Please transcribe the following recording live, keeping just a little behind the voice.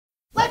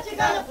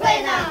gonna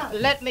play now?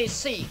 Let me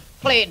see.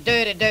 Play it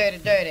dirty, dirty,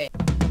 dirty.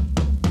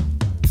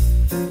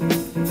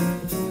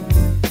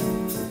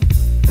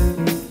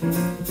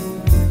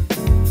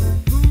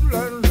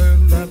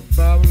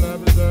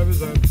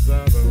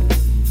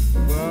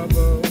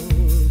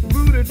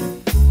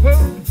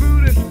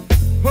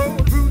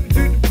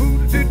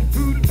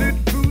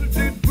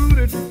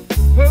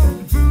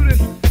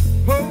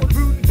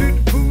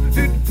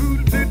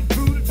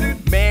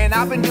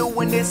 I've been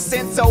doing this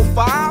since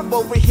 '05.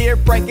 Over here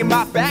breaking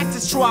my back,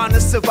 just trying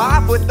to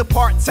survive with the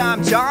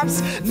part-time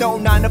jobs. No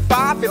 9 to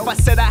 5. If I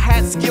said I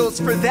had skills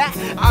for that,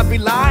 I'd be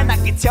lying. I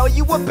can tell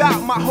you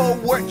about my whole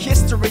work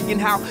history and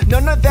how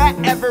none of that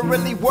ever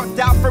really worked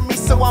out for me.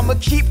 So I'ma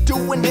keep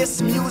doing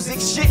this music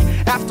shit.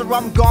 After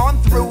I'm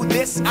gone through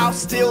this, I'll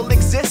still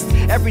exist.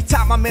 Every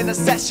time I'm in a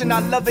session, I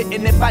love it.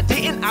 And if I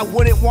didn't, I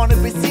wouldn't want to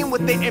be seen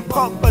with it in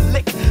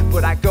public.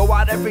 But I go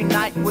out every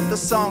night with the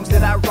songs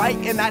that I write,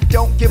 and I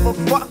don't give a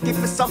fuck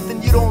if it's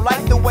something you don't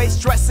like. The way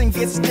stressing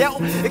gets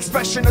dealt,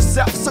 expression of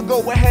self. So go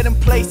ahead and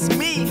place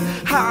me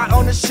high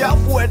on the shelf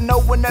where no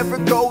one ever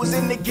goes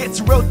and it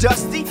gets real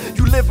dusty.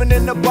 You living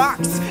in a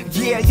box,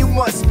 yeah, you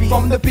must be.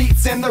 From the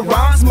beats and the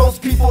rhymes,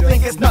 most people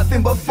think it's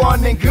nothing but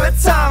fun and good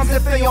times.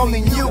 If they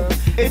only knew,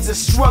 it's a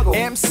struggle.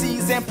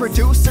 MCs and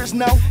producers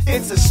know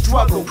it's a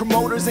struggle.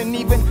 Promoters and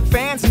even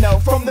fans know.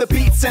 From the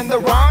beats and the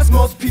rhymes,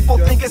 most people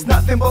think it's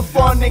nothing but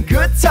fun and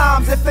good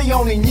times. If they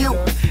only knew,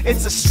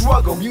 it's a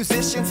struggle.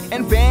 Musicians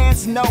and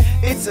bands know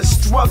it's a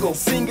struggle.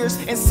 Singers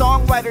and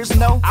songwriters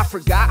know. I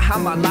forgot how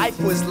my life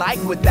was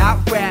like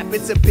without rap.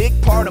 It's a big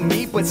part of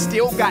me, but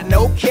still got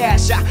no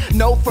cash. I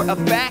know for a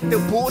fact the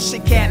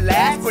bullshit can't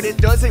last, but it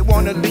doesn't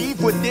wanna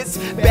leave with its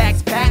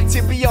bags packed.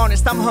 To be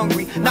honest, I'm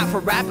hungry, not for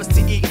rappers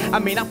to eat. I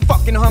mean, I'm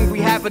fucking hungry,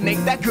 haven't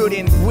ate that good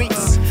in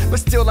weeks. But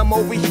still I'm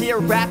over here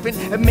rapping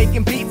and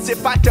making beats.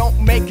 If I don't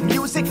make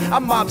music,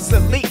 I'm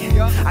obsolete.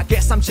 I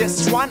guess I'm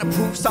just trying to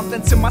prove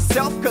something to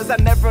myself, cause I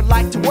never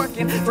liked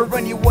working for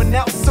anyone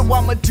else. So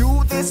I'ma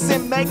do this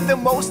and make the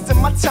most of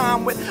my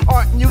time with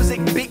art, music,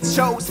 beat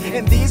shows,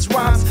 and these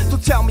rhymes. So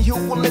tell me who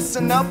will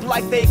listen up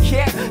like they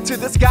care to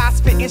this guy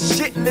spitting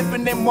shit,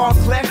 living in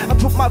Montclair. I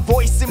put my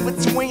voice in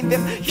between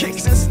them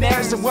kicks and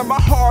snares and wear my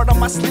heart on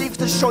my sleeves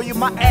to show you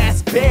my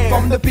ass bare.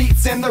 From the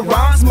beats and the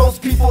rhymes,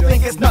 most people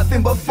think it's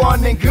nothing but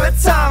fun and good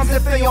times.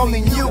 If they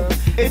only knew,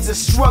 it's a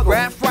struggle.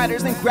 Rap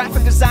writers and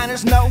graphic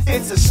designers know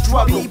it's a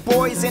struggle.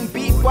 B-boys and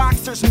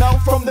beatboxers know.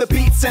 From the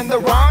beats and the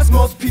rhymes,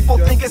 most people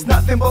think it's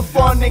nothing but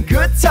fun and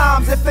good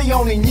times. If they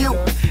only knew,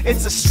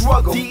 it's a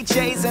struggle.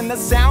 DJs and the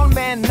sound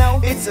man know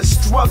it's a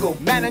struggle.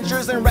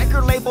 Managers and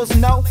record labels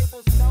know.